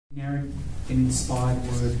An inspired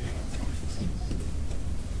word.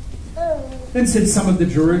 Then said some of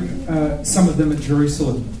them at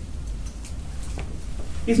Jerusalem,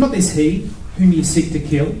 "Is not this he whom you seek to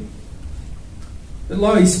kill? But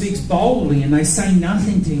lo, he speaks boldly, and they say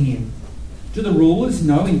nothing to him. Do the rulers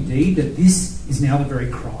know indeed that this is now the very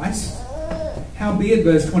Christ? Howbeit,"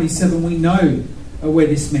 verse 27, "we know where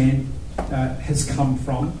this man has come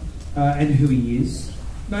from and who he is.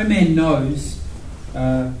 No man knows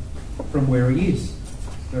from where he is."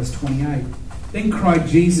 Verse 28, "Then cried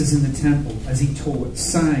Jesus in the temple as he taught,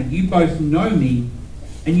 saying, You both know me,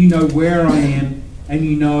 and you know where I am, and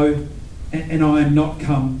you know, and I am not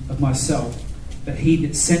come of myself, but he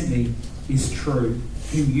that sent me is true,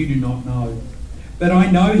 whom you do not know. But I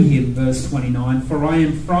know him," verse 29, "for I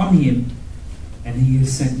am from him, and he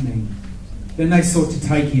has sent me." Then they sought to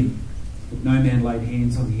take him, but no man laid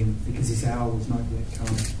hands on him, because his hour was not yet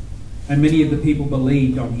come. And many of the people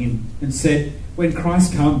believed on him, and said, "When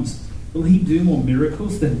Christ comes, will he do more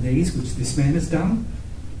miracles than these which this man has done?"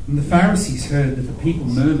 And the Pharisees heard that the people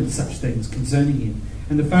murmured such things concerning him.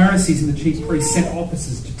 And the Pharisees and the chief priests sent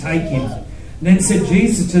officers to take him. And then said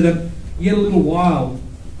Jesus to them, "Yet a little while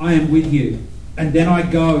I am with you, and then I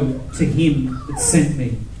go to him that sent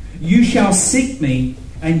me. You shall seek me,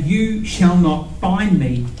 and you shall not find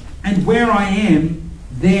me, and where I am,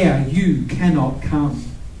 there you cannot come."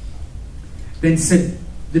 Then said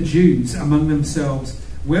the Jews among themselves,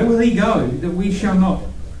 "Where will he go that we shall not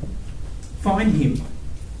find him?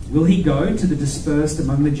 Will he go to the dispersed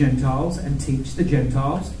among the Gentiles and teach the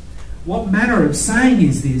Gentiles? What manner of saying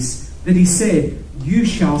is this, that he said, You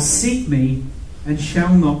shall seek me and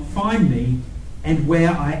shall not find me, and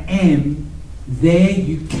where I am, there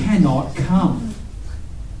you cannot come?"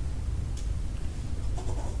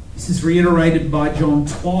 This is reiterated by John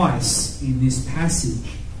twice in this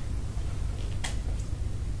passage.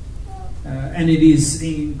 And it is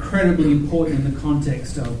incredibly important in the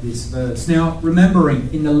context of this verse. Now, remembering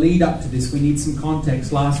in the lead up to this, we need some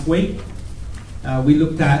context. Last week, we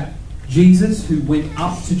looked at Jesus who went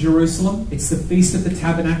up to Jerusalem. It's the Feast of the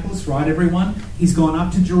Tabernacles, right, everyone? He's gone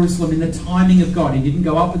up to Jerusalem in the timing of God. He didn't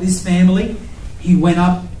go up with his family. He went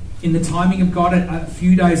up in the timing of God a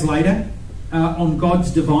few days later on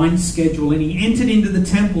God's divine schedule. And he entered into the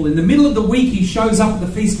temple. In the middle of the week, he shows up at the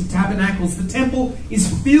Feast of Tabernacles. The temple is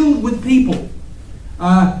filled with people.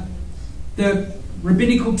 The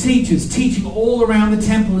rabbinical teachers teaching all around the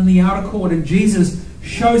temple in the outer court. And Jesus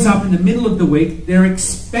shows up in the middle of the week. They're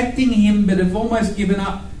expecting him, but have almost given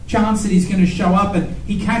up chance that he's going to show up. And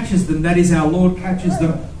he catches them. That is, our Lord catches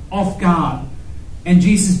them off guard. And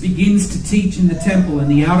Jesus begins to teach in the temple in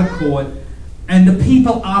the outer court. And the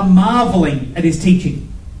people are marveling at his teaching.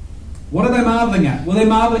 What are they marveling at? Well, they're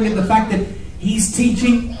marveling at the fact that he's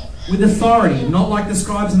teaching with authority, not like the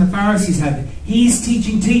scribes and the Pharisees had. He's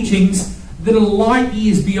teaching teachings that are light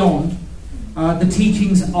years beyond the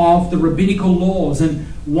teachings of the rabbinical laws. And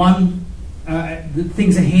the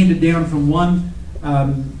things are handed down from one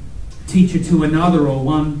teacher to another, or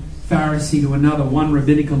one Pharisee to another, one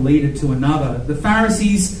rabbinical leader to another. The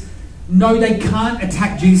Pharisees know they can't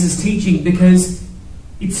attack Jesus' teaching because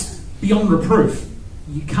it's beyond reproof.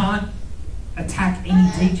 You can't attack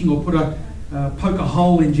any teaching or poke a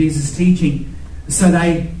hole in Jesus' teaching. So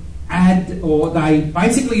they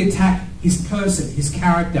basically attack his person, his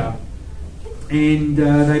character. And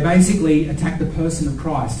they basically attack the person of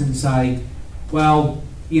Christ and say, well,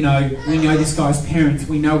 we know this guy's parents,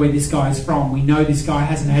 we know where this guy's from, we know this guy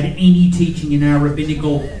hasn't had any teaching in our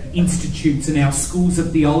rabbinical institutes and our schools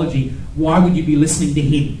of theology. Why would you be listening to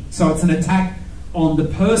him? So it's an attack on the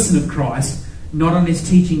person of Christ, not on his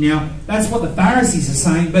teaching. Now, that's what the Pharisees are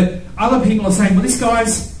saying, but other people are saying, well, this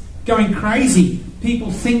guy's going crazy.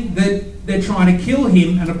 People think that they're trying to kill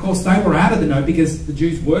him, and of course they were out of the know because the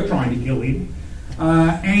Jews were trying to kill him.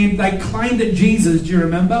 And they claimed that Jesus, do you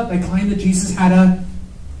remember? They claimed that Jesus had a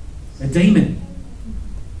demon.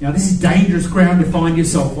 Now, this is dangerous ground to find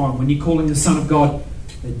yourself on when you're calling the Son of God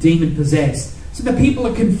a demon possessed. So the people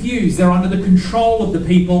are confused. They're under the control of the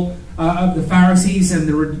people, of the Pharisees and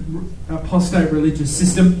the apostate religious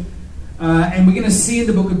system. And we're going to see in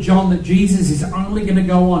the book of John that Jesus is only going to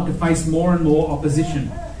go on to face more and more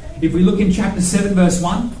opposition. If we look in chapter 7, verse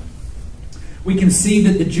 1, we can see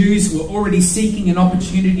that the Jews were already seeking an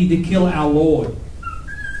opportunity to kill our Lord.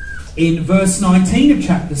 In verse 19 of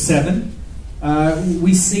chapter 7,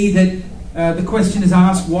 we see that the question is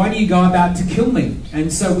asked, why do you go about to kill me?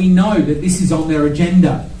 And so we know that this is on their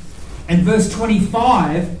agenda. And verse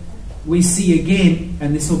 25, we see again,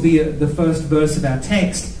 and this will be the first verse of our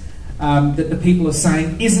text, that the people are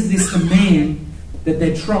saying, isn't this the man that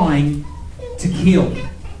they're trying to kill?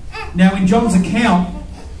 Now, in John's account,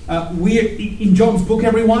 we're in John's book,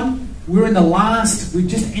 everyone, we're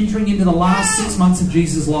just entering into the last 6 months of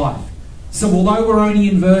Jesus' life. So although we're only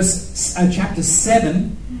in chapter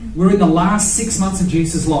 7, we're in the last 6 months of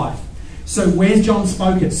Jesus' life. So where's John's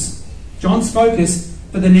focus? John's focus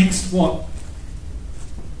for the next,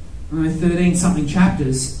 13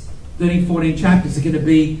 chapters, 14 chapters are going to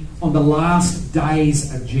be on the last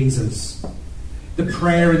days of Jesus. The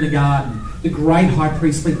prayer in the garden, the great high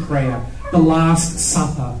priestly prayer, the Last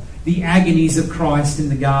Supper, the agonies of Christ in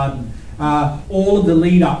the garden, all of the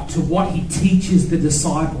lead up to what he teaches the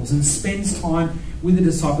disciples and spends time with the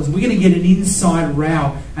disciples. We're going to get an inside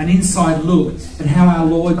look at how our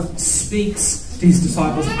Lord speaks to his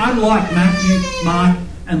disciples, unlike Matthew, Mark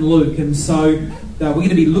and Luke. And so we're going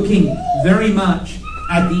to be looking very much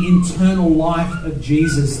at the internal life of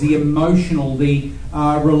Jesus, the emotional, the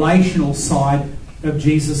relational side of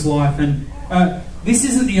Jesus' life. And this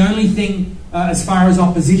isn't the only thing as far as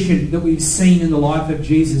opposition that we've seen in the life of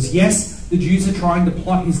Jesus. Yes, the Jews are trying to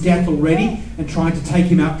plot his death already and trying to take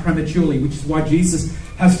him out prematurely, which is why Jesus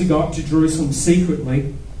has to go up to Jerusalem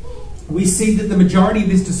secretly. We see that the majority of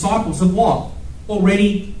his disciples have what?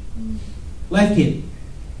 Already left him.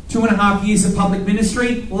 2.5 years of public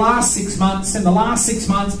ministry, last 6 months, and the last 6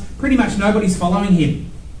 months, pretty much nobody's following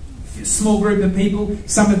him. A small group of people,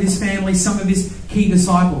 some of his family, some of his key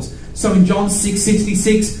disciples. So in John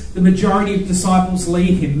 6:66, the majority of disciples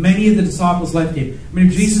leave him. Many of the disciples left him. I mean,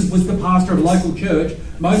 if Jesus was the pastor of a local church,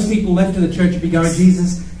 most people left to the church would be going,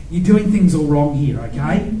 Jesus, you're doing things all wrong here,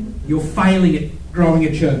 okay? You're failing at growing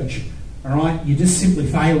a church, all right? You're just simply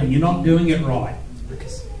failing. You're not doing it right.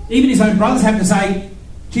 Even his own brothers have to say,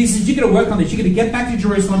 Jesus, you've got to work on this. You've got to get back to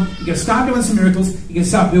Jerusalem. You've got to start doing some miracles. You've got to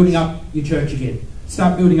start building up your church again.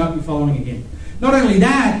 Start building up your following again. Not only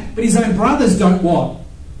that, but his own brothers don't what?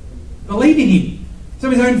 Believe in him. So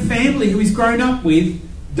his own family, who he's grown up with,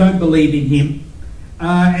 don't believe in him.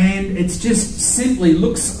 And it's just simply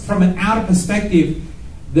looks from an outer perspective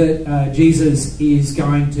that Jesus is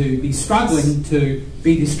going to be struggling to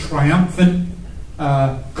be this triumphant,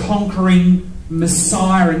 conquering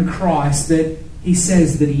Messiah in Christ that he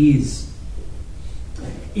says that he is.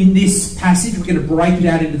 In this passage, we're going to break it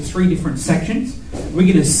out into 3 different sections. We're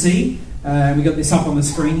going to see, we got this up on the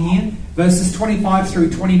screen here, verses 25 through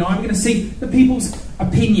 29. We're going to see the people's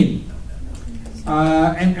opinion.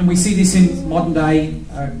 And we see this in modern day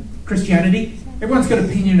Christianity. Everyone's got an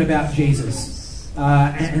opinion about Jesus.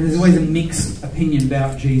 And there's always a mixed opinion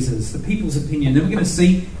about Jesus. The people's opinion. Then we're going to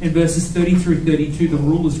see in verses 30 through 32 the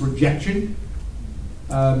ruler's rejection.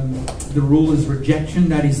 The ruler's rejection,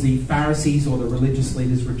 that is the Pharisees or the religious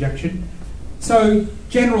leaders' rejection. So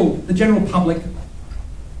the general public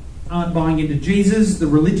aren't buying into Jesus, the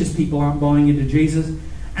religious people aren't buying into Jesus,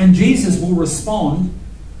 and Jesus will respond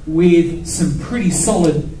with some pretty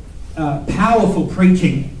solid, powerful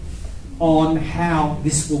preaching on how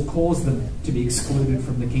this will cause them to be excluded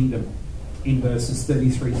from the kingdom in verses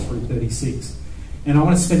 33 through 36. And I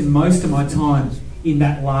want to spend most of my time in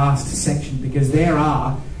that last section, because there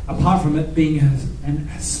are, apart from it being an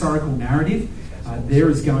historical narrative, there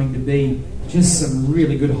is going to be just some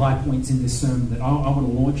really good high points in this sermon that I want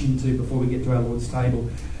to launch into before we get to our Lord's table.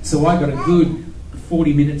 So I got a good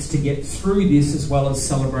 40 minutes to get through this, as well as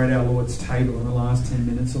celebrate our Lord's table in the last 10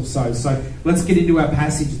 minutes or so. So let's get into our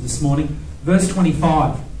passage this morning. Verse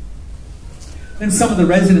 25. Then some of the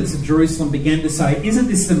residents of Jerusalem began to say, "Isn't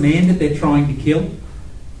this the man that they're trying to kill?"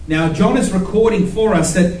 Now, John is recording for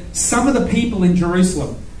us that some of the people in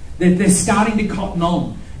Jerusalem, that they're starting to cotton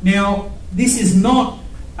on. Now, this is not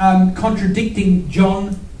contradicting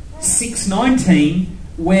John 6:19,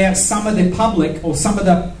 where some of the public, or some of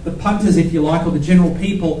the punters, if you like, or the general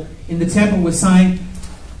people in the temple were saying,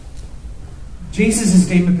 Jesus is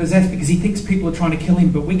demon-possessed because he thinks people are trying to kill him,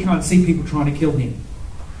 but we can't see people trying to kill him.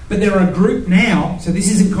 But there are a group now, so this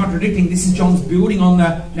isn't contradicting, this is John's building on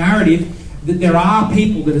the narrative, that there are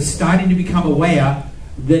people that are starting to become aware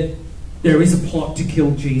that there is a plot to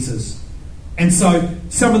kill Jesus. And so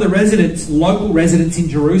some of the residents, local residents in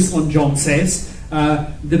Jerusalem, John says,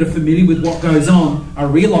 that are familiar with what goes on, are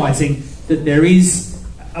realising that there is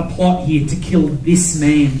a plot here to kill this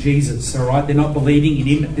man, Jesus. All right, they're not believing in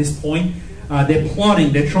him at this point. They're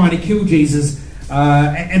plotting, they're trying to kill Jesus.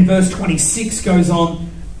 And verse 26 goes on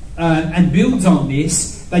and builds on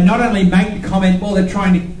this. They not only make the comment, well, they're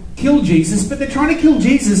trying to kill Jesus, but they're trying to kill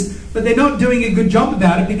Jesus, but they're not doing a good job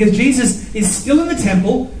about it, because Jesus is still in the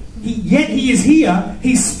temple, yet he is here,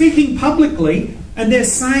 he's speaking publicly, and they're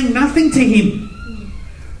saying nothing to him.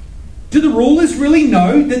 Do the rulers really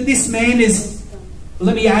know that this man is,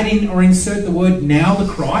 let me add in or insert the word now, the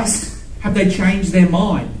Christ? Have they changed their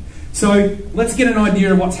mind? So let's get an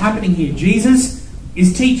idea of what's happening here. Jesus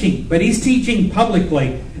is teaching, but he's teaching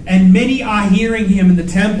publicly, and many are hearing him in the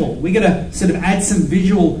temple. We're going to sort of add some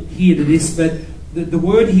visual here to this, but the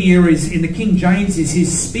word here is, in the King James, is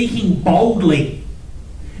he's speaking boldly.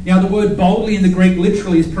 Now the word boldly in the Greek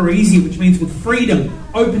literally is parisi, which means with freedom,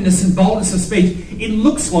 openness and boldness of speech. It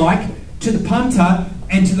looks like to the punter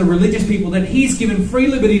and to the religious people that he's given free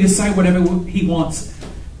liberty to say whatever he wants.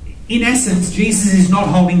 In essence, Jesus is not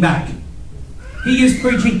holding back. He is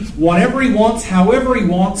preaching whatever he wants, however he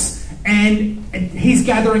wants, and he's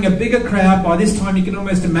gathering a bigger crowd. By this time, you can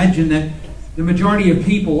almost imagine that the majority of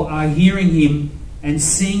people are hearing him and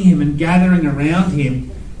seeing him and gathering around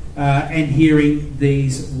him and hearing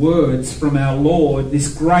these words from our Lord,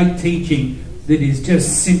 this great teaching that is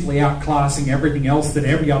just simply outclassing everything else that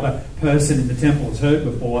every other person in the temple has heard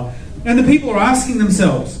before. And the people are asking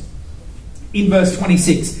themselves, in verse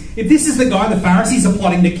 26, if this is the guy the Pharisees are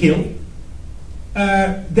plotting to kill,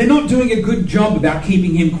 they're not doing a good job about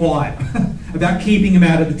keeping him quiet, about keeping him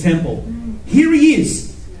out of the temple. Here he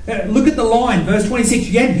is. Look at the line, verse 26.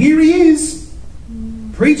 Yet here he is,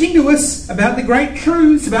 preaching to us about the great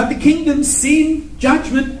truths, about the kingdom, sin,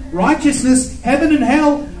 judgment, righteousness, heaven and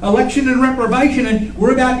hell, election and reprobation. And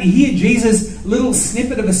we're about to hear Jesus' little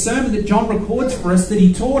snippet of a sermon that John records for us that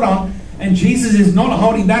he taught on. And Jesus is not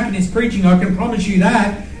holding back in his preaching, I can promise you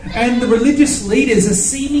that. And the religious leaders are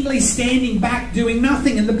seemingly standing back doing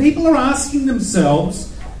nothing. And the people are asking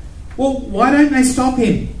themselves, well, why don't they stop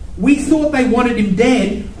him? We thought they wanted him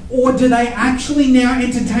dead. Or do they actually now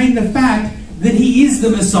entertain the fact that he is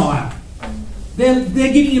the Messiah? They're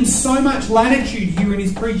giving him so much latitude here in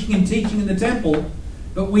his preaching and teaching in the temple.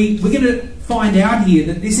 But we're going to find out here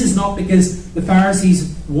that this is not because the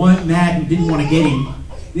Pharisees weren't mad and didn't want to get him.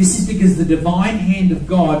 This is because the divine hand of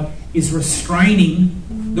God is restraining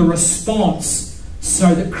the response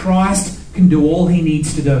so that Christ can do all he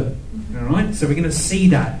needs to do. All right? So we're going to see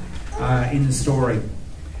that in the story.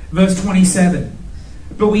 Verse 27.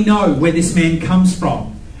 But we know where this man comes from.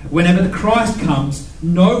 Whenever the Christ comes,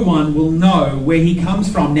 no one will know where he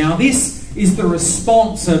comes from. Now this is the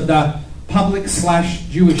response of the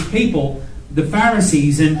public/Jewish people, the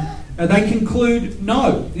Pharisees, and they conclude,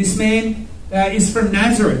 no, this man is from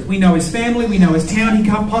Nazareth. We know his family, we know his town. He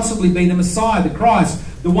can't possibly be the Messiah, the Christ,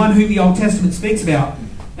 the one whom the Old Testament speaks about.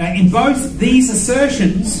 In both these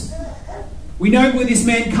assertions, we know where this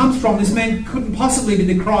man comes from. This man couldn't possibly be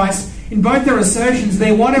the Christ. In both their assertions,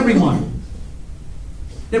 they're what, everyone?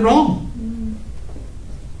 They're wrong.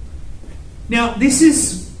 Now, this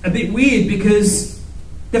is a bit weird because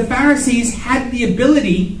the Pharisees had the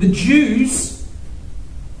ability, the Jews,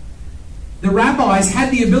 the rabbis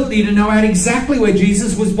had the ability to know out exactly where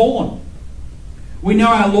Jesus was born. We know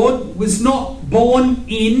our Lord was not born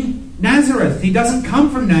in Nazareth. He doesn't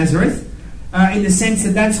come from Nazareth in the sense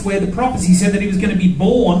that that's where the prophecy said that he was going to be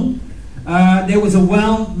born. There was a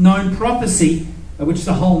well-known prophecy which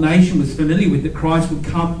the whole nation was familiar with, that Christ would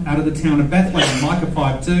come out of the town of Bethlehem. Micah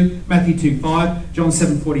 5:2, Matthew 2:5, John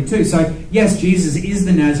 7:42. So yes, Jesus is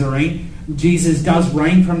the Nazarene. Jesus does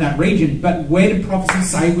reign from that region. But where did prophecy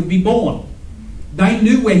say he would be born? They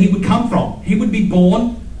knew where he would come from. He would be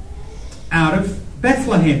born out of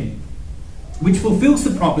Bethlehem, which fulfills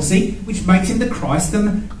the prophecy, which makes him the Christ,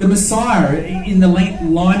 the Messiah, in the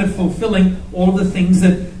line of fulfilling all of the things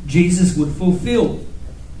that Jesus would fulfill.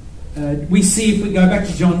 We see, if we go back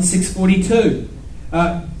to John 6:42,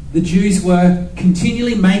 the Jews were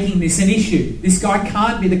continually making this an issue. This guy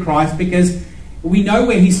can't be the Christ because we know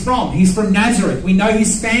where he's from. He's from Nazareth. We know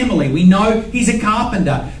his family. We know he's a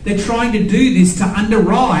carpenter. They're trying to do this to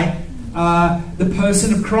underwrite the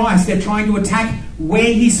person of Christ. They're trying to attack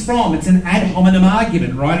where he's from. It's an ad hominem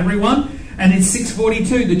argument, right, everyone? And in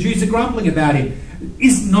 6:42, the Jews are grumbling about him.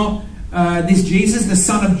 Is not this Jesus the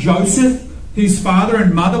son of Joseph, whose father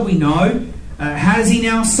and mother we know? How does he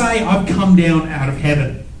now say, I've come down out of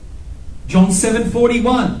heaven? John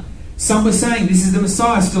 7:41. Some were saying, this is the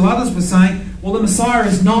Messiah. Still others were saying, well, the Messiah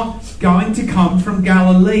is not going to come from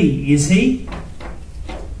Galilee, is he?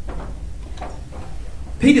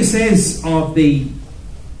 Peter says of the...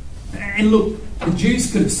 And look, the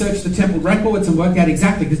Jews could have searched the temple records and worked out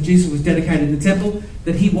exactly, because Jesus was dedicated in the temple,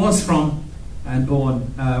 that he was from and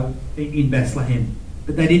born in Bethlehem.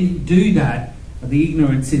 But they didn't do that. The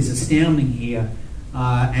ignorance is astounding here.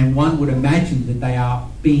 And one would imagine that they are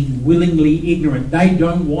being willingly ignorant. They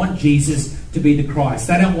don't want Jesus to be the Christ.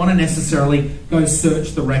 They don't want to necessarily go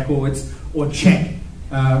search the records or check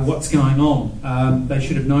what's going on. They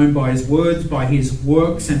should have known by his words, by his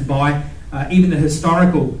works, and by even the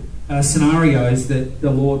historical scenarios that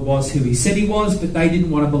the Lord was who he said he was, but they didn't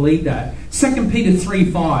want to believe that. 2 Peter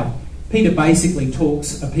 3:5, Peter basically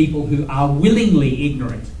talks of people who are willingly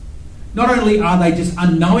ignorant. Not only are they just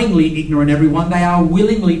unknowingly ignorant, everyone, they are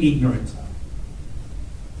willingly ignorant.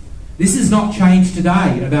 This has not changed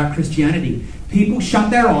today about Christianity. People shut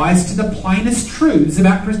their eyes to the plainest truths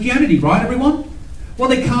about Christianity, right, everyone? Well,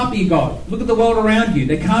 there can't be a God. Look at the world around you.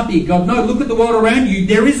 There can't be a God. No, look at the world around you.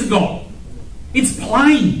 There is a God. It's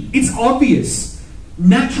plain. It's obvious.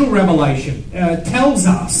 Natural revelation tells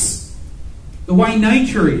us the way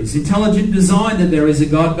nature is, intelligent design, that there is a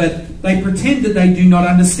God, but they pretend that they do not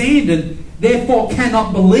understand and therefore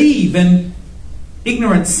cannot believe, and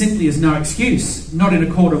ignorance simply is no excuse, not in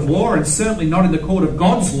a court of law and certainly not in the court of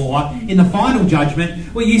God's law in the final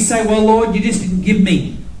judgment, where you say, well, Lord, you just didn't give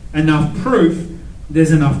me enough proof.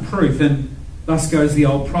 There's enough proof, and thus goes the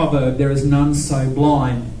old proverb, there is none so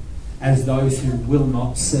blind as those who will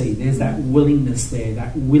not see. There's that willingness there,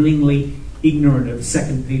 that willingly ignorant of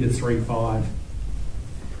 2 Peter 3:5.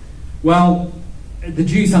 Well, the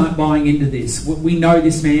Jews aren't buying into this. We know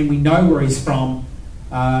this man, we know where he's from.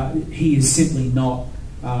 He is simply not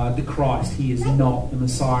the Christ. He is not the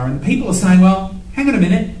Messiah. And the people are saying, well, hang on a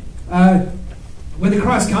minute. When the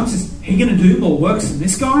Christ comes, is he going to do more works than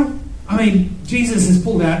this guy? I mean, Jesus has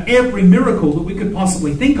pulled out every miracle that we could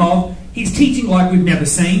possibly think of. He's teaching like we've never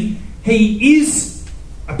seen. He is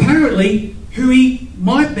apparently who he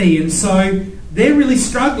might be. And so they're really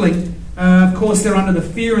struggling. Of course, they're under the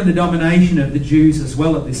fear and the domination of the Jews as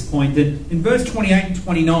well at this point. And in verse 28 and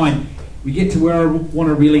 29, we get to where I want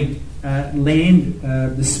to really land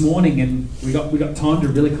this morning. And we got time to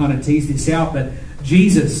really kind of tease this out. But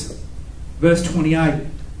Jesus, verse 28,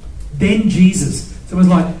 then Jesus. Someone's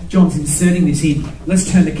like, John's inserting this in. Let's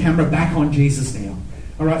turn the camera back on Jesus now.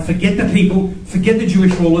 All right, forget the people, forget the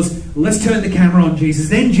Jewish rulers. Let's turn the camera on Jesus.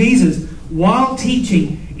 Then Jesus, while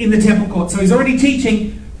teaching in the temple court. So he's already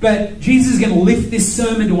teaching, but Jesus is going to lift this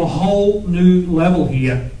sermon to a whole new level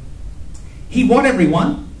here. He what,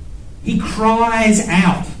 everyone? He cries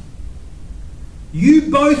out. You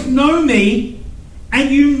both know me, and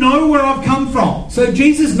you know where I've come from. So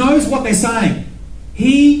Jesus knows what they're saying.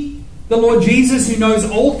 The Lord Jesus, who knows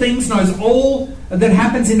all things, knows all that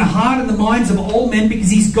happens in the heart and the minds of all men, because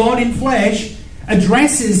he's God in flesh,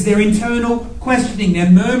 addresses their internal questioning, their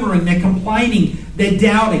murmuring, their complaining, their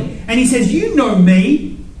doubting. And he says, you know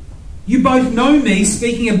me. You both know me,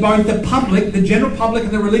 speaking of both the public, the general public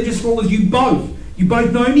and the religious rulers. You both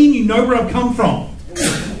know me and you know where I've come from.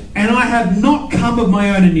 And I have not come of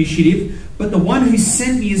my own initiative, but the one who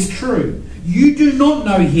sent me is true. You do not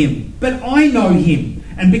know him, but I know him.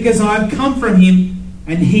 And because I have come from him,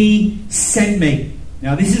 and he sent me.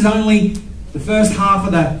 Now, this is only the first half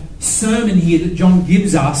of the sermon here that John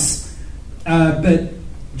gives us. But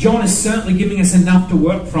John is certainly giving us enough to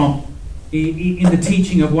work from in the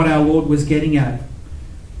teaching of what our Lord was getting at.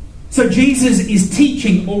 So Jesus is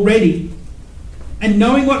teaching already. And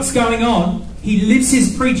knowing what's going on, he lifts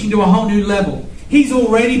his preaching to a whole new level. He's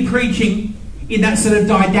already preaching in that sort of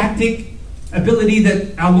didactic ability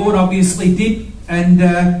that our Lord obviously did.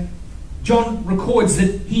 And John records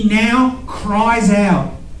that he now cries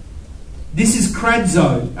out. This is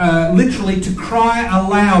kradzo, literally to cry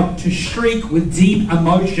aloud, to shriek with deep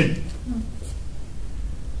emotion.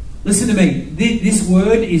 Listen to me. This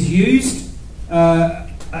word is used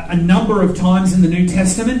a number of times in the New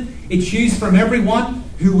Testament. It's used from everyone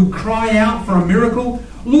who would cry out for a miracle.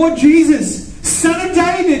 Lord Jesus, Son of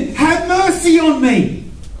David, have mercy on me.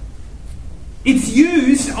 It's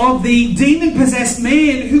used of the demon-possessed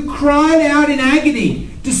man who cried out in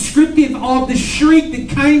agony, descriptive of the shriek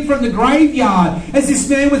that came from the graveyard as this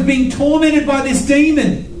man was being tormented by this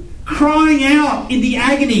demon, crying out in the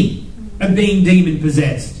agony of being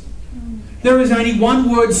demon-possessed. There is only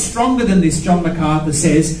one word stronger than this, John MacArthur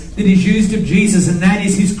says, that is used of Jesus, and that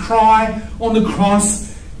is his cry on the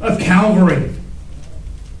cross of Calvary.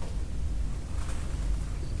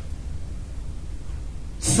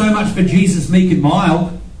 So much for Jesus, meek and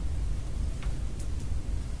mild.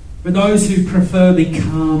 For those who prefer the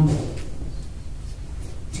calm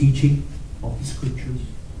teaching of the Scriptures,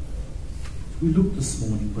 we look this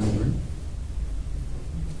morning, brethren.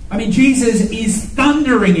 I mean, Jesus is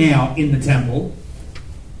thundering out in the temple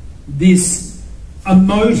this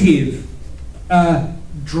emotive,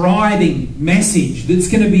 driving message that's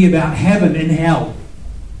going to be about heaven and hell,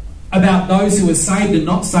 about those who are saved and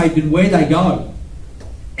not saved and where they go.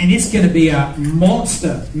 And it's going to be a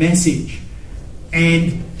monster message.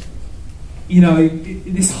 And, you know,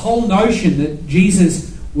 this whole notion that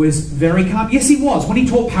Jesus was very calm. Yes, he was. When he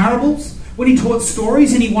taught parables, when he taught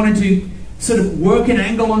stories and he wanted to sort of work an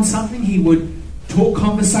angle on something, he would talk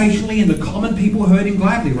conversationally and the common people heard him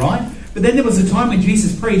gladly, right? But then there was a time when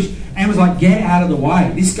Jesus preached and was like, get out of the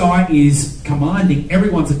way. This guy is commanding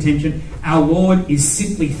everyone's attention. Our Lord is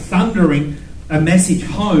simply thundering a message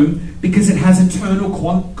home because it has eternal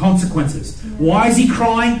consequences. Why is he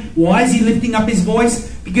crying? Why is he lifting up his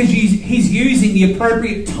voice? Because he's using the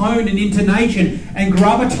appropriate tone and intonation and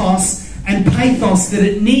gravitas and pathos that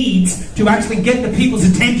it needs to actually get the people's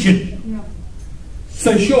attention.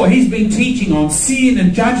 So sure, he's been teaching on sin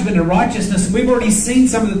and judgment and righteousness. We've already seen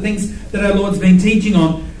some of the things that our Lord's been teaching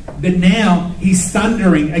on. But now he's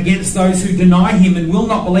thundering against those who deny him and will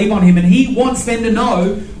not believe on him. And he wants them to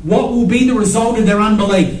know what will be the result of their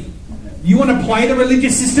unbelief. You want to play the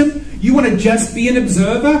religious system? You want to just be an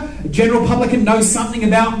observer? A general publican knows something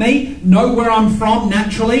about me, know where I'm from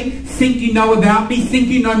naturally, think you know about me, think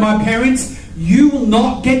you know my parents. You will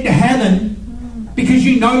not get to heaven because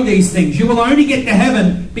you know these things. You will only get to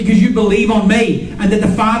heaven because you believe on me and that the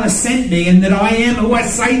Father sent me and that I am who I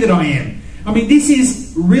say that I am. I mean, this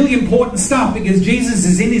is really important stuff because Jesus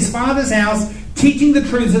is in his Father's house teaching the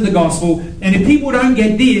truths of the gospel, and if people don't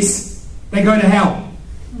get this, they go to hell.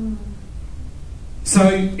 So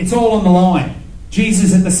it's all on the line.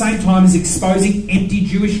 Jesus at the same time is exposing empty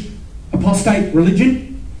Jewish apostate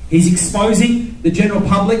religion. He's exposing the general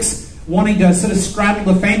public's wanting to sort of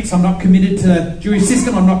straddle the fence. I'm not committed to the Jewish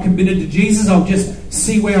system. I'm not committed to Jesus. I'll just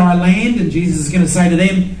see where I land. And Jesus is going to say to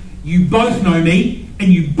them, you both know me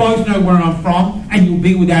and you both know where I'm from and you'll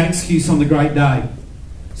be without excuse on the great day.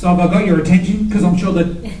 So have I got your attention? Because I'm sure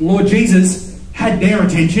that Lord Jesus had their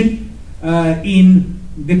attention in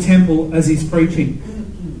the temple as he's preaching.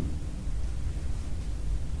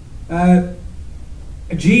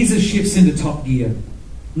 Jesus shifts into top gear.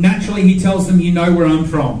 Naturally, he tells them, you know where I'm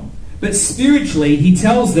from. But spiritually, he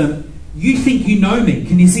tells them, you think you know me.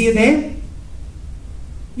 Can you see it there?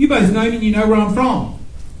 You both know me and you know where I'm from.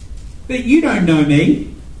 But you don't know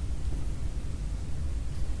me.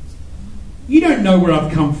 You don't know where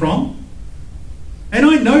I've come from. And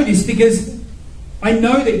I know this because I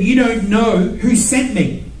know that you don't know who sent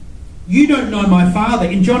me. You don't know my Father.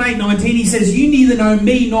 In John 8:19, he says, you neither know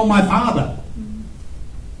me nor my Father.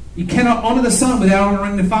 You cannot honour the Son without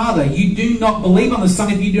honouring the Father. You do not believe on the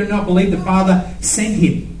Son if you do not believe the Father sent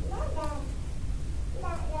him.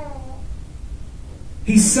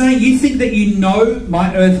 He's saying, you think that you know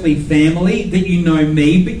my earthly family, that you know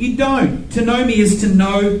me, but you don't. To know me is to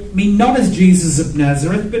know me not as Jesus of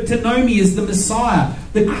Nazareth, but to know me as the Messiah,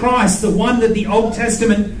 the Christ, the one that the Old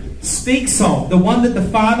Testament speaks of, the one that the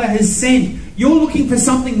Father has sent. You're looking for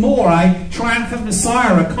something more, a triumphant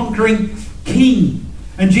Messiah, a conquering King.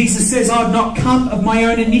 And Jesus says, I've not come of my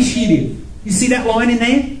own initiative. You see that line in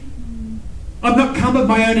there? I've not come of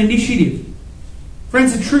my own initiative.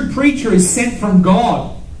 Friends, a true preacher is sent from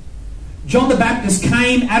God. John the Baptist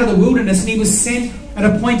came out of the wilderness and he was sent and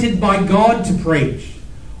appointed by God to preach.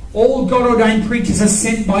 All God-ordained preachers are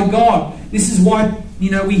sent by God. This is why,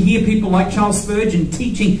 we hear people like Charles Spurgeon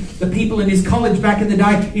teaching the people in his college back in the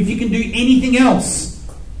day, if you can do anything else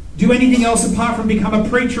apart from become a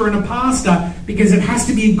preacher and a pastor, because it has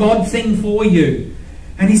to be a God thing for you.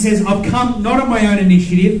 And he says, I've come not of my own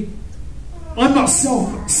initiative. I'm not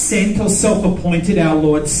self-sent or self-appointed, our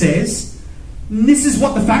Lord says. And this is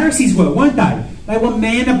what the Pharisees were, weren't they? They were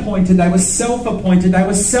man-appointed, they were self-appointed, they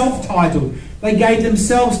were self-titled. They gave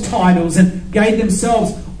themselves titles and gave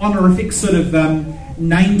themselves honorific sort of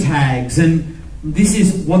name tags. And this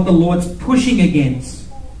is what the Lord's pushing against.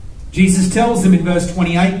 Jesus tells them in verse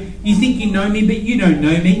 28, you think you know me, but you don't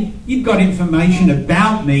know me. You've got information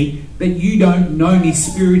about me, but you don't know me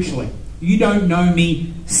spiritually. You don't know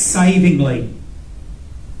me savingly.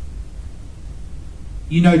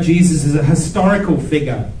 You know Jesus as a historical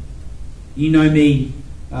figure. You know me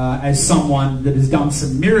as someone that has done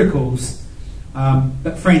some miracles.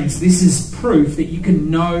 But friends, this is proof that you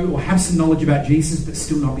can know or have some knowledge about Jesus but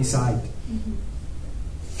still not be saved.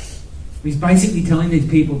 He's basically telling these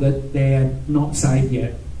people that they're not saved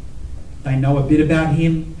yet. They know a bit about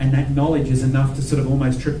him, and that knowledge is enough to sort of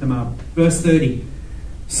almost trip them up. Verse 30.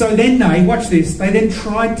 So then watch this, they then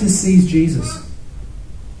tried to seize Jesus.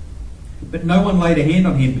 But no one laid a hand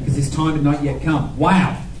on him because his time had not yet come.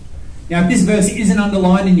 Wow. Now, if this verse isn't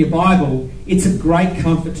underlined in your Bible, it's a great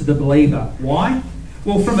comfort to the believer. Why?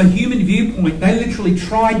 Well, from a human viewpoint, they literally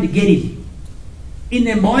tried to get him. In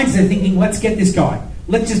their minds, they're thinking, let's get this guy.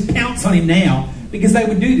 Let's just pounce on him now, because they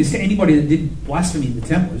would do this to anybody that did blasphemy in the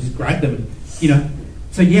temple. Just grab them,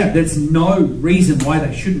 So there's no reason why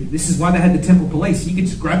they shouldn't. This is why they had the temple police. You could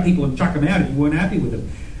just grab people and chuck them out if you weren't happy with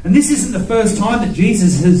them. And this isn't the first time that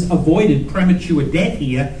Jesus has avoided premature death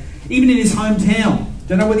here. Even in his hometown.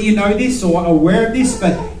 Don't know whether you know this or are aware of this,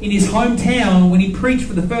 but in his hometown, when he preached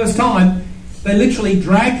for the first time, they literally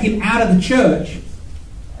dragged him out of the church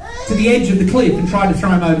to the edge of the cliff and tried to throw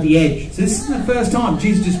him over the edge. So this isn't the first time.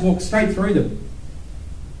 Jesus just walked straight through them.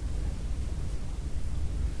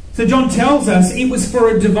 So John tells us it was for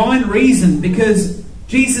a divine reason, because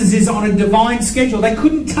Jesus is on a divine schedule. They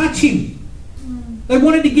couldn't touch him. They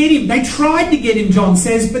wanted to get him. They tried to get him, John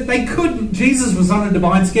says, but they couldn't. Jesus was on a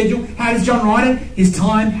divine schedule. How does John write it? His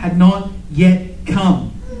time had not yet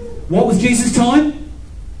come. What was Jesus' time?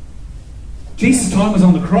 Jesus' time was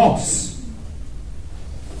on the cross.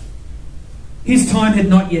 His time had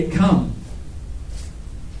not yet come.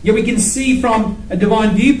 Yet we can see from a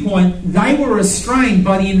divine viewpoint, they were restrained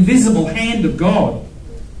by the invisible hand of God.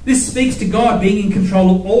 This speaks to God being in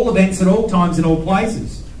control of all events at all times and all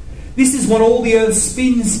places. This is what all the earth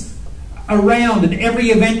spins around and every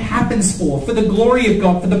event happens for the glory of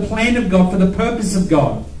God, for the plan of God, for the purpose of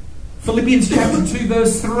God. Philippians chapter 2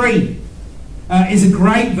 verse 3 is a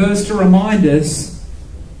great verse to remind us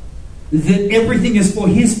that everything is for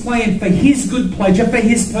His plan, for His good pleasure, for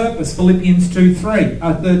His purpose. Philippians 13.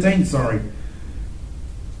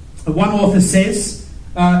 One author says,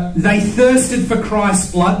 they thirsted for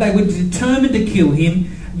Christ's blood, they were determined to kill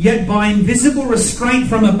Him, yet by invisible restraint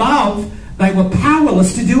from above, they were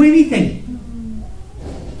powerless to do anything.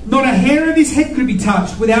 Not a hair of His head could be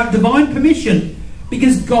touched without divine permission,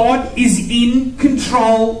 because God is in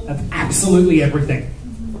control of absolutely everything.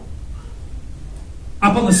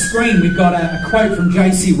 Up on the screen, we've got a quote from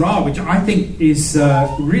J.C. Ryle, which I think is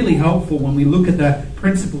really helpful when we look at the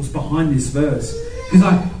principles behind this verse. Because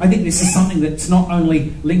I think this is something that's not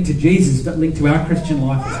only linked to Jesus, but linked to our Christian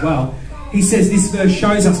life as well. He says this verse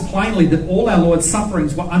shows us plainly that all our Lord's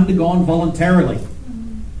sufferings were undergone voluntarily.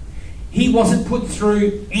 He wasn't put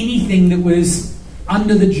through anything that was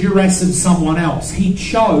under the duress of someone else. He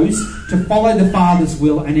chose to follow the Father's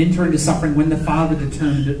will and enter into suffering when the Father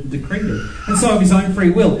determined it and decreed it. And so of his own free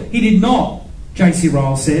will. He did not, J.C.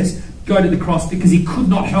 Ryle says, go to the cross because he could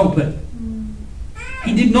not help it.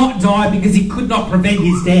 He did not die because he could not prevent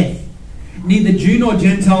his death. Neither Jew nor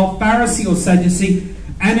Gentile, Pharisee or Sadducee,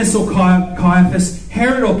 Annas or Caiaphas,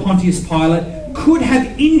 Herod or Pontius Pilate could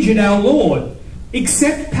have injured our Lord,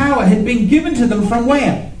 except power had been given to them from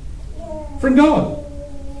where? From God.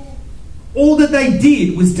 All that they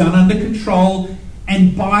did was done under control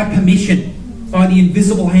and by permission, by the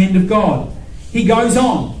invisible hand of God. He goes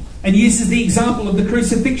on and uses the example of the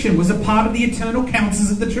crucifixion was a part of the eternal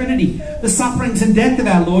counsels of the Trinity. The sufferings and death of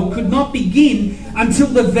our Lord could not begin until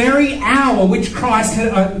the very hour which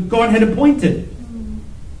God had appointed.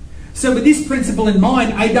 So with this principle in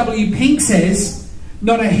mind, A.W. Pink says,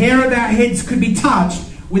 not a hair of our heads could be touched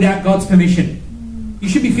without God's permission. You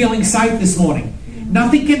should be feeling safe this morning.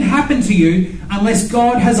 Nothing can happen to you unless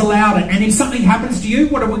God has allowed it. And if something happens to you,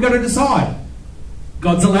 what have we got to decide?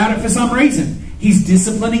 God's allowed it for some reason. He's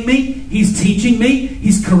disciplining me. He's teaching me.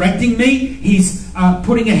 He's correcting me. He's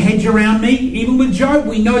putting a hedge around me. Even with Job,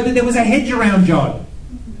 we know that there was a hedge around Job.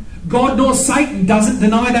 God nor Satan doesn't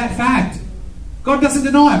deny that fact. God doesn't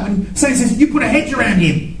deny it. When Satan says, you put a hedge around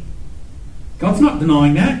him, God's not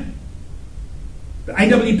denying that. But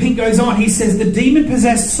A.W. Pink goes on. He says, the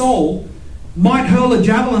demon-possessed soul might hurl a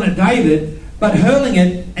javelin at David, but hurling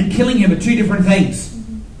it and killing him are two different things.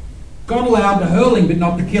 God allowed the hurling, but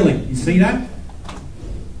not the killing. You see that?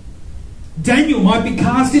 Daniel might be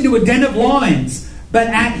cast into a den of lions, but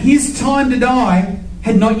at his time to die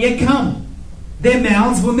had not yet come. Their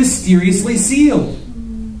mouths were mysteriously sealed.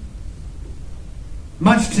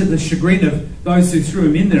 Much to the chagrin of those who threw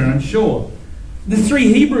him in there, I'm sure. The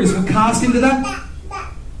three Hebrews were cast into that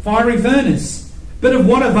fiery furnace. But of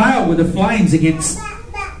what avail were the flames against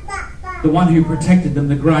the one who protected them,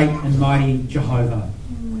 the great and mighty Jehovah?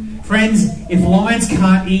 Friends, if lions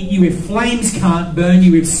can't eat you, if flames can't burn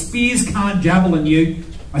you, if spears can't javelin you,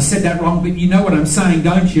 I said that wrong, but you know what I'm saying,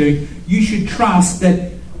 don't you? You should trust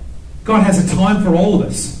that God has a time for all of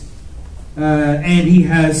us. And He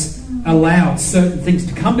has allowed certain things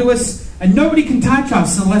to come to us, and nobody can touch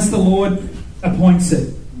us unless the Lord appoints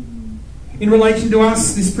it. In relation to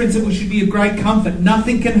us, this principle should be of great comfort.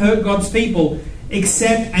 Nothing can hurt God's people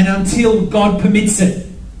except and until God permits it.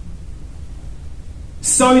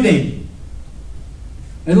 So then,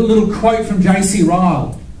 a little quote from J.C.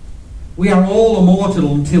 Ryle. We are all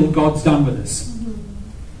immortal until God's done with us.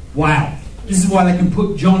 Wow. This is why they can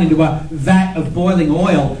put John into a vat of boiling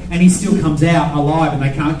oil and he still comes out alive and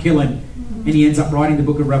they can't kill him. And he ends up writing the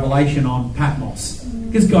book of Revelation on Patmos.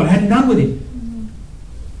 Because God hadn't done with him.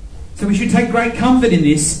 So we should take great comfort in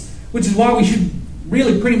this, which is why we should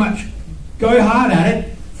really pretty much go hard at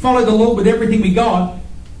it, follow the Lord with everything we got,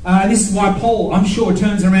 this is why Paul, I'm sure,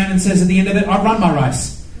 turns around and says at the end of it, I've run my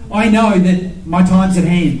race. I know that my time's at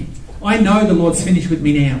hand. I know the Lord's finished with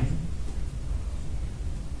me now.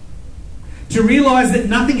 To realise that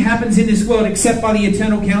nothing happens in this world except by the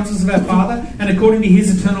eternal counsels of our Father and according to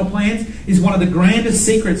His eternal plans is one of the grandest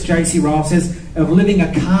secrets, J.C. Ryle says, of living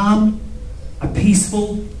a calm, a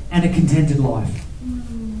peaceful and a contented life.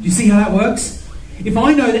 Do you see how that works? If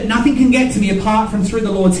I know that nothing can get to me apart from through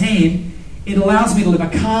the Lord's hand, it allows me to live a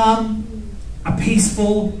calm, a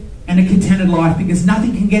peaceful and a contented life, because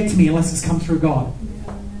nothing can get to me unless it's come through God.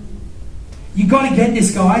 You've got to get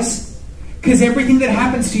this, guys. Because everything that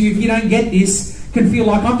happens to you, if you don't get this, can feel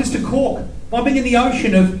like I'm just a cork bobbing in the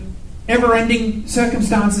ocean of ever-ending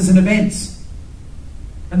circumstances and events.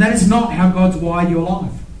 And that is not how God's wired your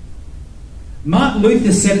life. Martin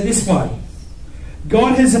Luther said it this way: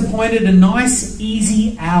 God has appointed a nice,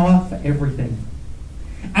 easy hour for everything.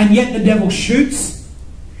 And yet the devil shoots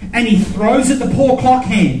and he throws at the poor clock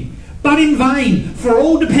hand. But in vain, for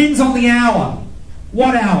all depends on the hour.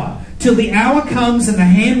 What hour? Till the hour comes and the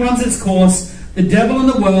hand runs its course, the devil and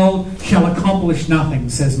the world shall accomplish nothing,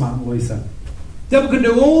 says Martin Luther. The devil can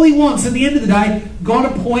do all he wants. At the end of the day,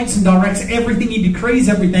 God appoints and directs everything. He decrees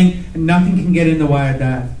everything, and nothing can get in the way of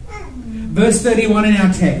that. Verse 31 in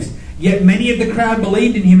our text. Yet many of the crowd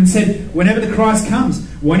believed in him and said, whenever the Christ comes,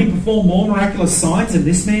 won't he perform more miraculous signs than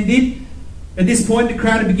this man did? At this point, the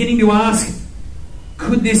crowd are beginning to ask,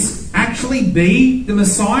 could this actually be the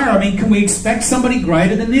Messiah? I mean, can we expect somebody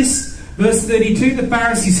greater than this? Verse 32, the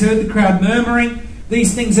Pharisees heard the crowd murmuring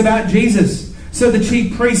these things about Jesus. So the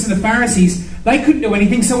chief priests and the Pharisees, they couldn't do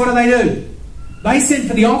anything, so what do? They sent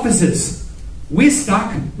for the officers. We're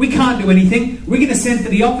stuck. We can't do anything. We're going to send for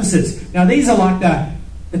the officers. Now, these are like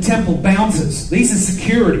the temple bouncers. These are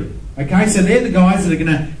security. Okay, so they're the guys that are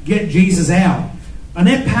going to get Jesus out. And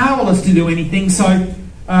they're powerless to do anything, so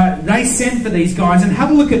they send for these guys. And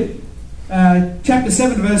have a look at chapter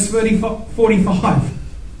 7, verse 45.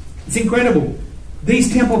 It's incredible.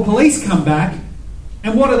 These temple police come back,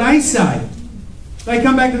 and what do they say? They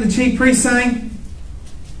come back to the chief priest saying,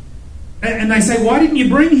 and they say, why didn't you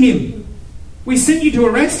bring him? We sent you to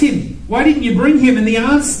arrest him. Why didn't you bring him? And the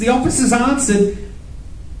officers answered,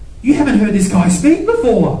 you haven't heard this guy speak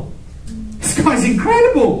before. This guy's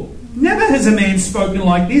incredible. Never has a man spoken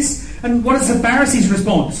like this. And what is the Pharisees'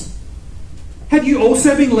 response? Have you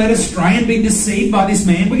also been led astray and been deceived by this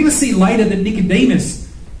man? We're going to see later that Nicodemus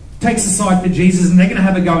takes a side for Jesus, and they're going to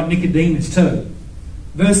have a go at Nicodemus too.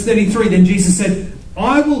 Verse 33, then Jesus said,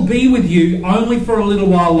 I will be with you only for a little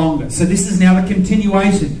while longer. So this is now the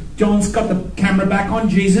continuation. John's got the camera back on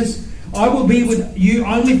Jesus. I will be with you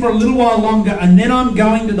only for a little while longer, and then I'm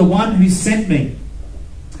going to the one who sent me.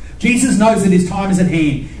 Jesus knows that his time is at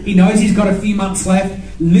hand. He knows he's got a few months left,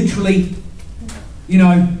 literally,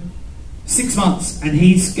 6 months, and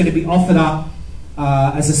he's going to be offered up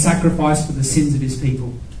as a sacrifice for the sins of his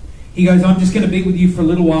people. He goes, I'm just going to be with you for a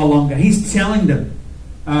little while longer. He's telling them.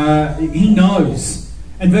 He knows.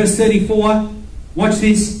 And verse 34, watch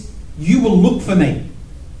this. You will look for me.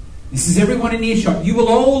 This is everyone in earshot. You will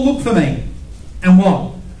all look for me. And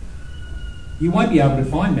what? You won't be able to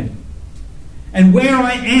find me. And where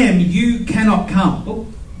I am, you cannot come. Well,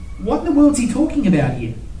 what in the world's he talking about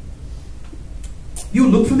here?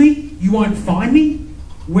 You'll look for me. You won't find me.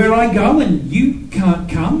 Where I go and you can't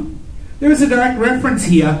come. There is a direct reference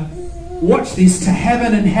here. Watch this, to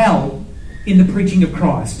heaven and hell in the preaching of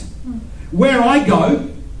Christ. Where I go,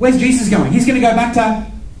 where's Jesus going? He's going to go back to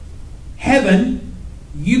heaven.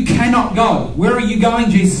 You cannot go. Where are you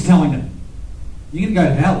going? Jesus is telling them. You're going to go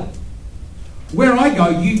to hell. Where I go,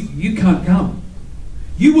 you can't come.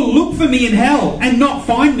 You will look for me in hell and not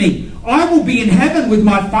find me. I will be in heaven with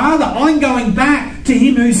my Father. I'm going back to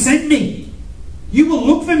him who sent me. You will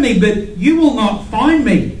look for me, but you will not find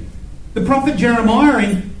me. The prophet Jeremiah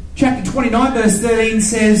in chapter 29 verse 13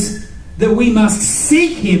 says that we must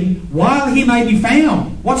seek him while he may be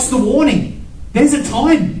found. What's the warning? There's a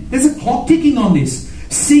time. There's a clock ticking on this.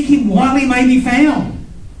 Seek him while he may be found.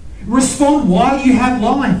 Respond while you have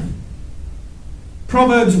life.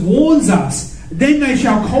 Proverbs warns us, then they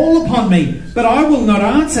shall call upon me, but I will not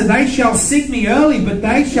answer. They shall seek me early, but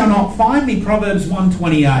they shall not find me. Proverbs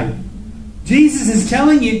 1:28. Jesus is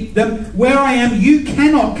telling you that where I am, you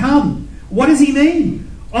cannot come. What does he mean?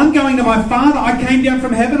 I'm going to my Father. I came down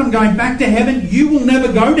from heaven. I'm going back to heaven. You will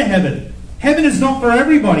never go to heaven. Heaven is not for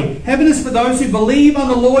everybody. Heaven is for those who believe on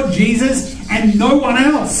the Lord Jesus and no one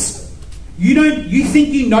else. You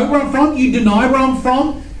think you know where I'm from? You deny where I'm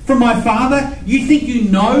from my Father? You think you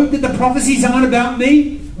know that the prophecies aren't about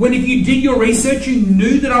me? When if you did your research, you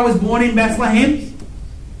knew that I was born in Bethlehem?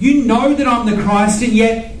 You know that I'm the Christ, and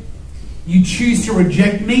yet you choose to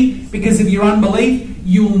reject me because of your unbelief.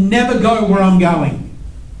 You will never go where I'm going.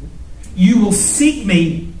 You will seek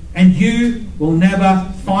me, and you will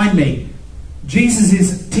never find me. Jesus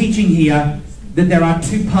is teaching here that there are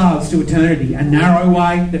two paths to eternity. A narrow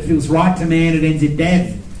way that feels right to man, it ends in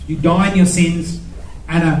death. You die in your sins,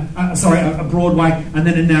 and a broad way, and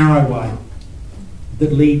then a narrow way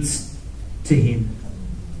that leads to him.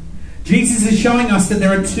 Jesus is showing us that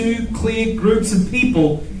there are two clear groups of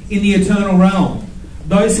people in the eternal realm.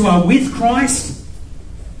 Those who are with Christ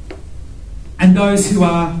and those who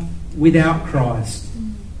are without Christ.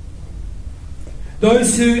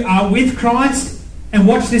 Those who are with Christ, and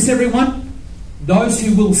watch this everyone, those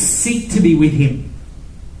who will seek to be with him,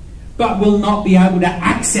 but will not be able to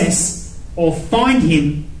access or find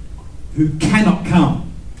him, who cannot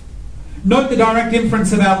come. Note the direct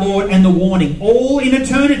inference of our Lord and the warning. All in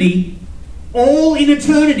eternity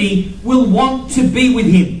will want to be with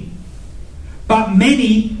him. But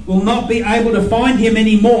many will not be able to find him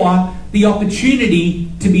anymore. The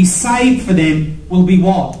opportunity to be saved for them will be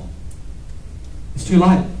what? It's too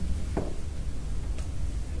late.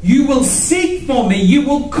 You will seek for me, you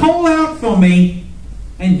will call out for me,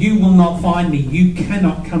 and you will not find me. You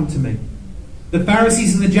cannot come to me. The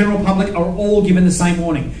Pharisees and the general public are all given the same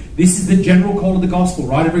warning. This is the general call of the gospel,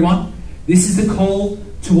 right everyone? This is the call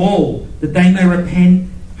to all, that they may repent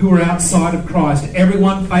who are outside of Christ.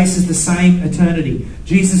 Everyone faces the same eternity.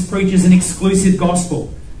 Jesus preaches an exclusive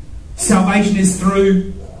gospel. Salvation is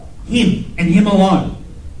through him and him alone.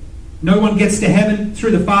 No one gets to heaven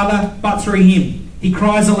through the Father, but through him. He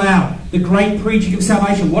cries aloud, the great preaching of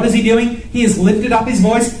salvation. What is he doing? He has lifted up his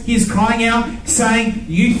voice. He is crying out, saying,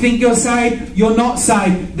 you think you're saved? You're not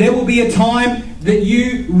saved. There will be a time that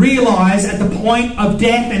you realise at the point of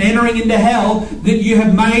death and entering into hell that you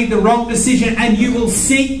have made the wrong decision, and you will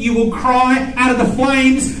seek, you will cry out of the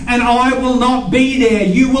flames, and I will not be there.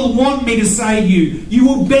 You will want me to save you. You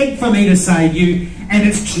will beg for me to save you, and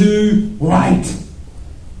it's too late.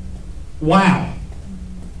 Wow.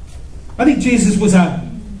 I think Jesus was a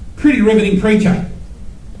pretty riveting preacher.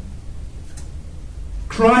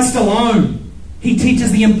 Christ alone. He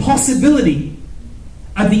teaches the impossibility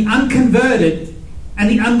of the unconverted and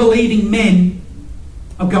the unbelieving men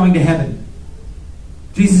of going to heaven.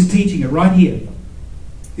 Jesus is teaching it right here.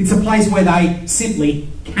 It's a place where they simply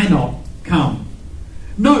cannot come.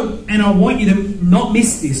 Note, and I want you to not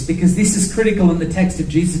miss this because this is critical in the text of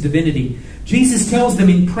Jesus' divinity. Jesus tells them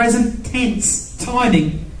in present tense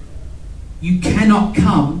timing, you cannot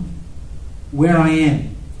come where I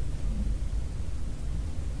am.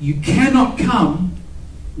 You cannot come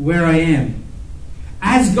where I am.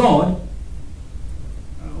 As God,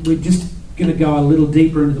 we're just going to go a little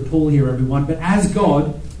deeper into the pool here, everyone, but as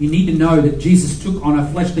God, you need to know that Jesus took on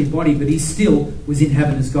a fleshly body, but he still was in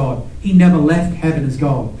heaven as God. He never left heaven as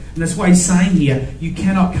God. And that's why he's saying here, you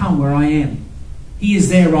cannot come where I am. He is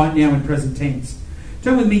there right now in present tense.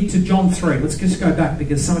 Turn with me to John 3. Let's just go back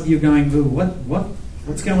because some of you are going,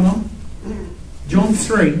 what's going on? John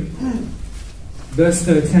 3, verse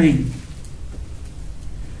 13.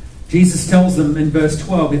 Jesus tells them in verse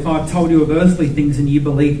 12, if I've told you of earthly things and you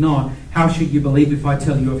believe not, how should you believe if I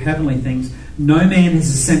tell you of heavenly things? No man has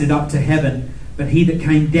ascended up to heaven, but he that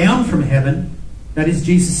came down from heaven, that is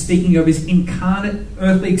Jesus speaking of his incarnate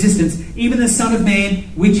earthly existence, even the Son of Man,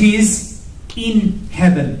 which is in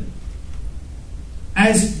heaven.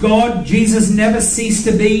 As God, Jesus never ceased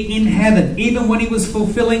to be in heaven, even when he was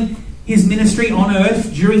fulfilling his ministry on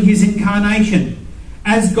earth during his incarnation.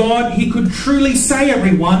 As God, he could truly say,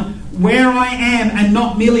 everyone, where I am, and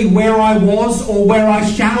not merely where I was or where I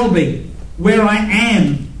shall be. Where I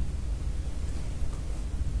am.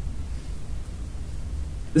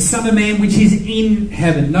 The Son of Man which is in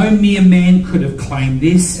heaven. No mere man could have claimed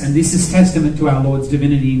this, and this is testament to our Lord's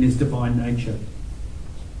divinity and his divine nature.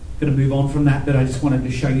 I'm going to move on from that, but I just wanted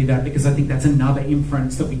to show you that because I think that's another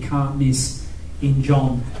inference that we can't miss in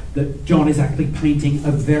John. That John is actually painting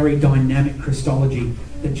a very dynamic Christology,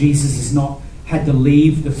 that Jesus has not had to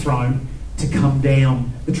leave the throne to come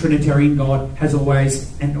down. The Trinitarian God has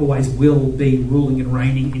always and always will be ruling and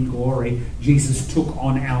reigning in glory. Jesus took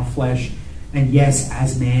on our flesh. And yes,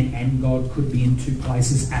 as man and God could be in two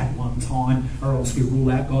places at one time, or else we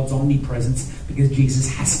rule out God's omnipresence because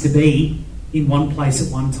Jesus has to be in one place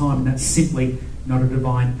at one time, and that's simply not a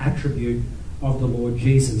divine attribute of the Lord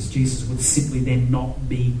Jesus. Jesus would simply then not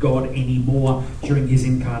be God anymore during his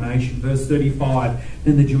incarnation. Verse 35,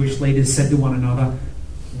 then the Jewish leaders said to one another,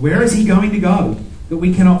 where is he going to go that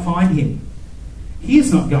we cannot find him? He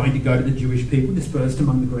is not going to go to the Jewish people dispersed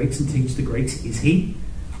among the Greeks and teach the Greeks, is he?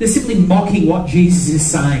 They're simply mocking what Jesus is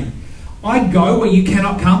saying. I go where you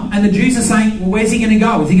cannot come. And the Jews are saying, well, where's he going to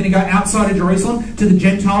go? Is he going to go outside of Jerusalem to the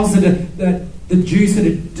Gentiles, the Jews that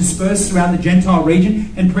are dispersed throughout the Gentile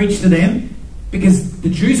region, and preach to them? Because the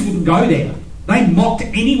Jews wouldn't go there. They mocked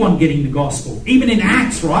anyone getting the gospel. Even in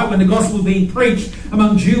Acts, right, when the gospel was being preached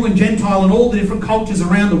among Jew and Gentile and all the different cultures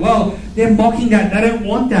around the world, they're mocking that. They don't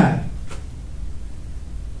want that.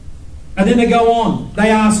 And then they go on. They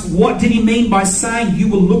ask, what did he mean by saying, you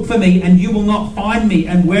will look for me and you will not find me,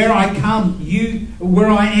 and where I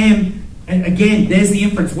am, and again, there's the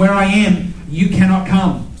inference, where I am, you cannot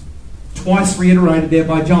come. Twice reiterated there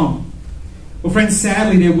by John. Well, friends,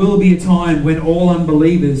 sadly, there will be a time when all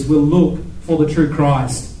unbelievers will look for the true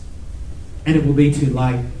Christ, and it will be too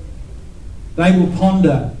late. They will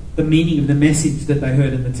ponder the meaning of the message that they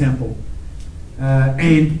heard in the temple,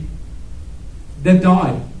 and they've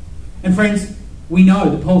died. And friends, we know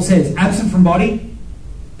that Paul says, absent from body,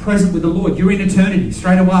 present with the Lord. You're in eternity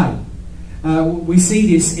straight away. We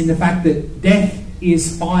see this in the fact that death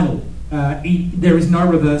is final. There is no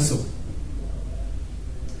reversal.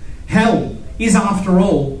 Hell is, after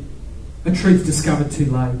all, a truth discovered too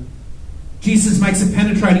late. Jesus makes a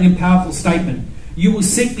penetrating and powerful statement. You will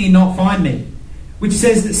seek me and not find me, which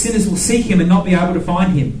says that sinners will seek him and not be able to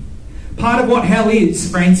find him. Part of what hell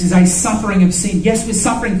is, friends, is a suffering of sin. Yes, we're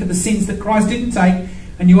suffering for the sins that Christ didn't take,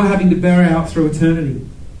 and you are having to bear out through eternity.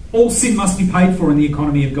 All sin must be paid for in the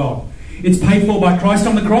economy of God. It's paid for by Christ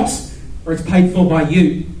on the cross, or it's paid for by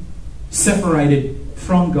you, separated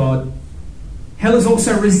from God. Hell is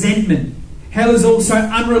also resentment. Hell is also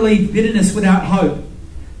unrelieved bitterness without hope.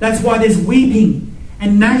 That's why there's weeping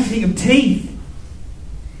and gnashing of teeth.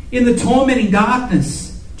 In the tormenting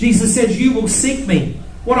darkness, Jesus says, you will seek me.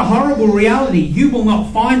 What a horrible reality. You will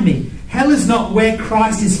not find me. Hell is not where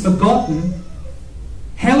Christ is forgotten.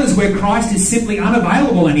 Hell is where Christ is simply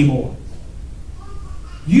unavailable anymore.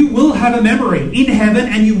 You will have a memory in heaven,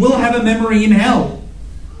 and you will have a memory in hell.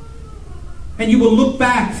 And you will look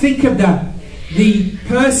back, think of the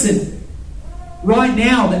person right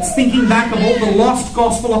now that's thinking back of all the lost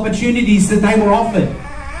gospel opportunities that they were offered.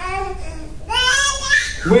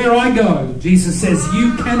 Where I go, Jesus says,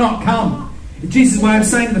 you cannot come. Jesus' way of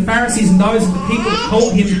saying to the Pharisees and those of the people that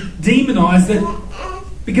called him demonized, that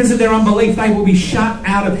because of their unbelief they will be shut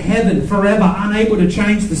out of heaven forever, unable to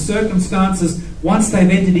change the circumstances once they've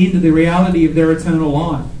entered into the reality of their eternal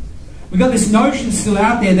life. We've got this notion still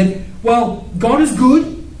out there that, well, God is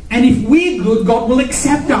good, and if we're good, God will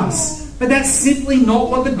accept us. But that's simply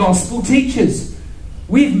not what the gospel teaches.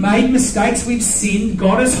 We've made mistakes, we've sinned,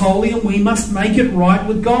 God is holy, and we must make it right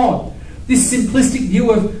with God. This simplistic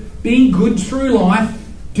view of being good through life,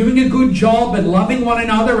 doing a good job and loving one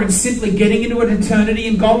another and simply getting into an eternity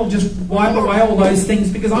and God will just wipe away all those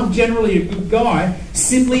things because I'm generally a good guy,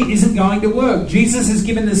 simply isn't going to work. Jesus has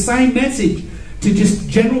given the same message to just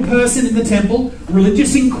general person in the temple,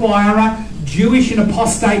 religious inquirer, Jewish and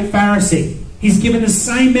apostate Pharisee. He's given the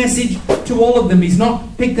same message to all of them. He's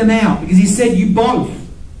not picked them out because he said, you both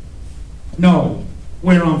know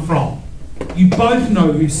where I'm from. You both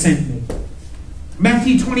know who sent me.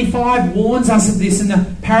 Matthew 25 warns us of this in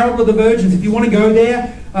the parable of the virgins. If you want to go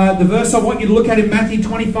there, the verse I want you to look at in Matthew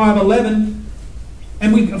 25:11,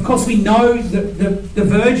 and of course we know that the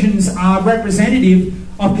virgins are representative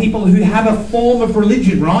of people who have a form of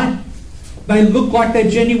religion, right? They look like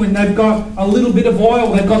they're genuine. They've got a little bit of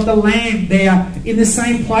oil. They've got the lamp. They're in the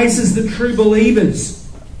same place as the true believers.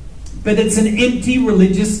 But it's an empty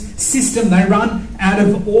religious system. They run out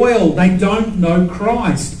of oil. They don't know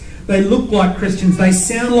Christ. They look like Christians, they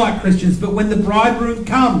sound like Christians, but when the bridegroom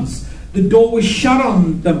comes, the door was shut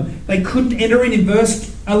on them. They couldn't enter in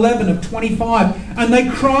verse 11 of 25. And they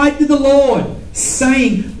cried to the Lord,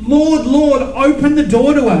 saying, Lord, Lord, open the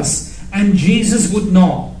door to us. And Jesus would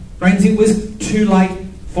not. Friends, it was too late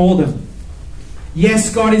for them.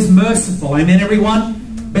 Yes, God is merciful. Amen,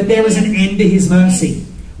 everyone? But there is an end to his mercy.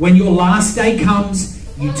 When your last day comes,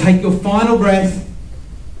 you take your final breath,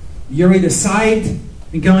 you're either saved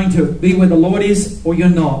and going to be where the Lord is, or you're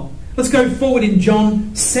not. Let's go forward in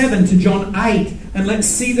John 7 to John 8, and let's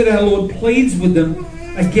see that our Lord pleads with them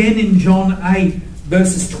again in John 8,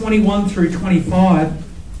 verses 21 through 25.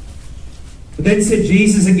 But then said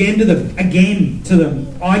Jesus again to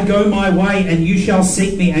them, I go my way, and you shall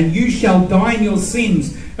seek me, and you shall die in your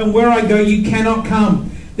sins, and where I go you cannot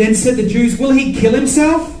come. Then said the Jews, will he kill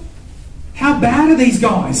himself? How bad are these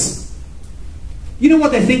guys? You know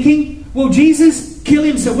what they're thinking? Will Jesus kill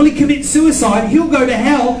himself? Will he commit suicide? He'll go to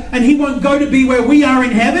hell and he won't go to be where we are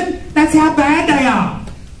in heaven? That's how bad they are.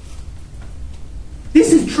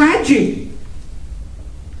 This is tragic.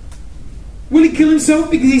 Will he kill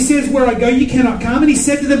himself because he says, where I go you cannot come? And he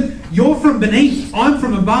said to them, you're from beneath, I'm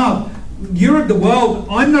from above. You're of the world,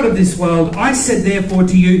 I'm not of this world. I said therefore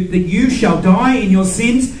to you that you shall die in your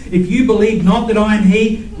sins. If you believe not that I am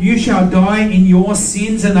he, you shall die in your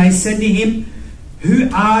sins. And they said to him, who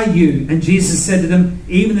are you? And Jesus said to them,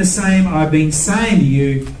 even the same I've been saying to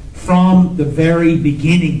you from the very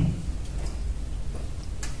beginning.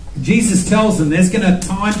 Jesus tells them there's going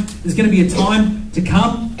to be a time to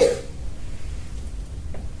come.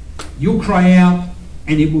 You'll cry out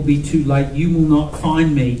and it will be too late. You will not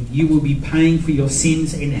find me. You will be paying for your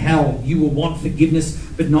sins in hell. You will want forgiveness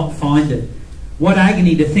but not find it. What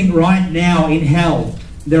agony to think right now in hell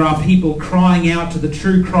there are people crying out to the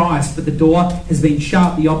true Christ, but the door has been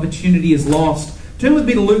shut. The opportunity is lost. Turn with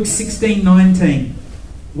me to Luke 16:19.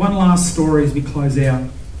 One last story as we close out.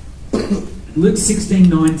 Luke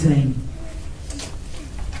 16:19.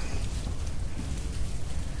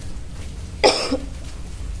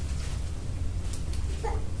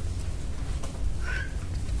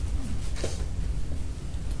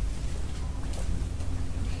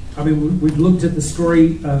 I mean, we've looked at the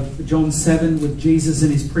story of John 7 with Jesus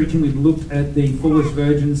and his preaching. We've looked at the foolish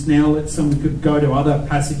virgins. Now we could go to other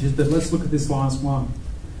passages, but let's look at this last one.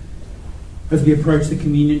 As we approach the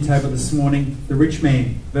communion table this morning, the rich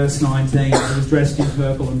man, verse 19, he was dressed in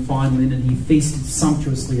purple and fine linen. He feasted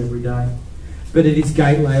sumptuously every day. But at his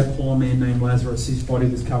gate lay a poor man named Lazarus, whose body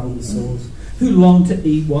was covered with sores, who longed to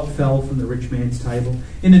eat what fell from the rich man's table.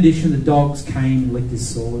 In addition, the dogs came and licked his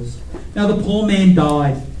sores. Now the poor man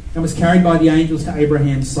died and was carried by the angels to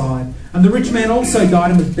Abraham's side. And the rich man also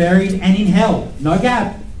died and was buried, and in hell, no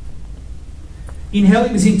gap. In hell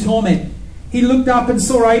he was in torment. He looked up and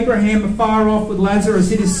saw Abraham afar off with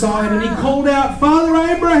Lazarus at his side, and he called out, Father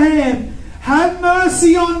Abraham, have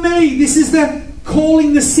mercy on me. This is the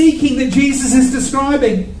calling, the seeking that Jesus is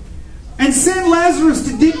describing. And send Lazarus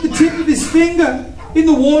to dip the tip of his finger in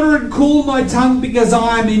the water and cool my tongue, because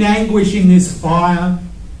I am in anguish in this fire.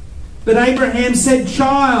 But Abraham said,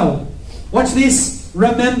 child, watch this,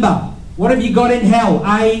 remember. What have you got in hell?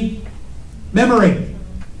 A memory.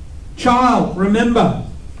 Child, remember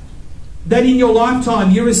that in your lifetime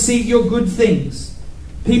you received your good things.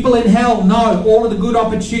 People in hell know all of the good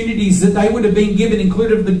opportunities that they would have been given,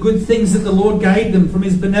 included the good things that the Lord gave them from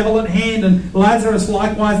his benevolent hand, and Lazarus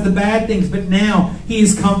likewise the bad things. But now he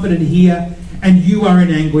is comforted here and you are in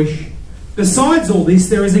anguish. Besides all this,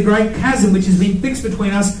 there is a great chasm which has been fixed between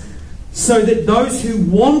us, so that those who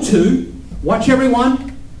want to, watch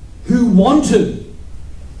everyone, who want to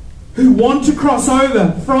cross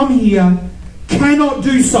over from here cannot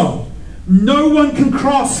do so. No one can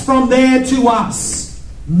cross from there to us.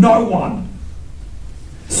 No one.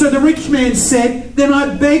 So the rich man said, then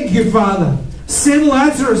I beg you, Father, send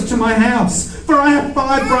Lazarus to my house, for I have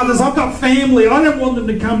 5 brothers. I've got family. I don't want them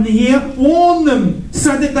to come here. Warn them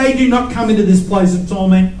so that they do not come into this place of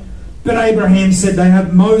torment. But Abraham said, they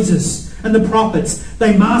have Moses and the prophets.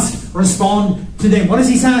 They must respond to them. What is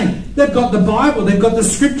he saying? They've got the Bible. They've got the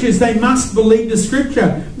scriptures. They must believe the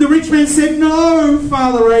scripture. The rich man said, no,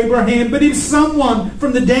 Father Abraham, but if someone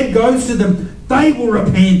from the dead goes to them, they will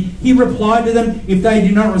repent. He replied to them, if they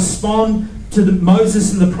do not respond to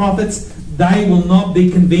Moses and the prophets, they will not be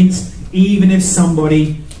convinced, even if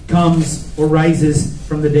somebody comes or raises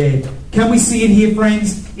from the dead. Can we see it here,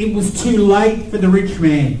 friends? It was too late for the rich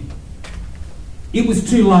man. It was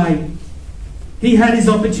too late. He had his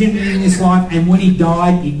opportunity in this life, and when he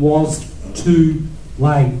died, it was too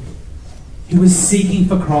late. He was seeking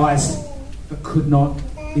for Christ, but could not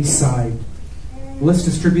be saved. Well, let's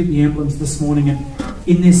distribute the emblems this morning, and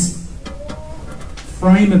in this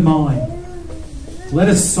frame of mind, let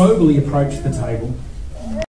us soberly approach the table.